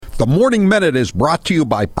The Morning Minute is brought to you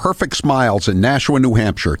by Perfect Smiles in Nashua, New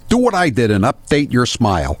Hampshire. Do what I did and update your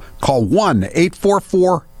smile. Call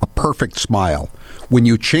 1-844-A-PERFECT-SMILE. When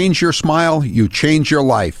you change your smile, you change your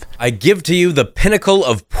life. I give to you the pinnacle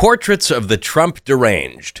of portraits of the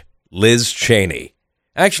Trump-Deranged, Liz Cheney.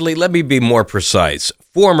 Actually, let me be more precise.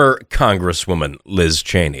 Former Congresswoman Liz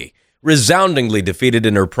Cheney, resoundingly defeated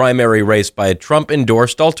in her primary race by a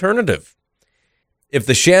Trump-endorsed alternative. If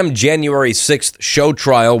the sham January 6th show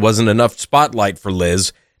trial wasn't enough spotlight for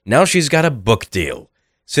Liz, now she's got a book deal.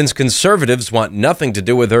 Since conservatives want nothing to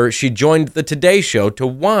do with her, she joined the Today Show to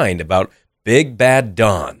whine about Big Bad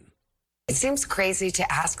Don. It seems crazy to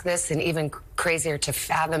ask this and even crazier to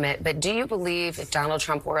fathom it, but do you believe if Donald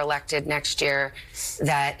Trump were elected next year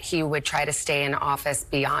that he would try to stay in office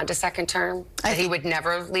beyond a second term? That he would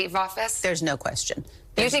never leave office? There's no question.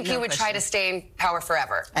 You think he would try to stay in power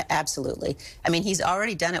forever? Absolutely. I mean, he's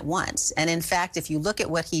already done it once. And in fact, if you look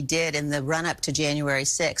at what he did in the run-up to January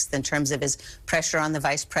 6th in terms of his pressure on the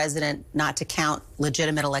vice president not to count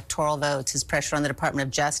legitimate electoral votes, his pressure on the Department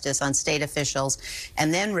of Justice, on state officials,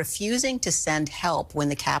 and then refusing to send help when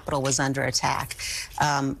the Capitol was under attack,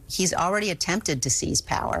 he's already attempted to seize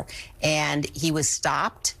power. And he was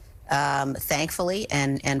stopped. Thankfully,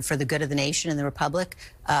 and for the good of the nation and the republic.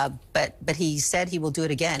 But he said he will do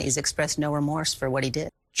it again. He's expressed no remorse for what he did.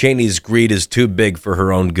 Cheney's greed is too big for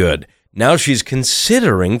her own good. Now she's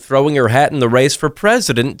considering throwing her hat in the race for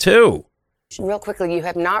president, too. Real quickly, you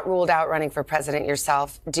have not ruled out running for president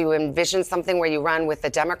yourself. Do you envision something where you run with the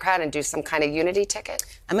Democrat and do some kind of unity ticket?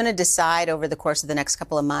 I'm going to decide over the course of the next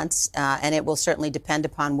couple of months, and it will certainly depend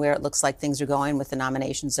upon where it looks like things are going with the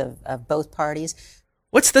nominations of both parties.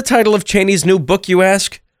 What's the title of Cheney's new book, you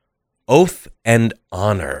ask? Oath and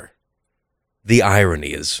Honor. The irony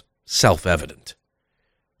is self-evident.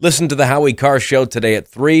 Listen to The Howie Carr Show today at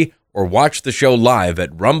 3 or watch the show live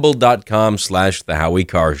at rumble.com/The Howie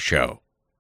Carr Show.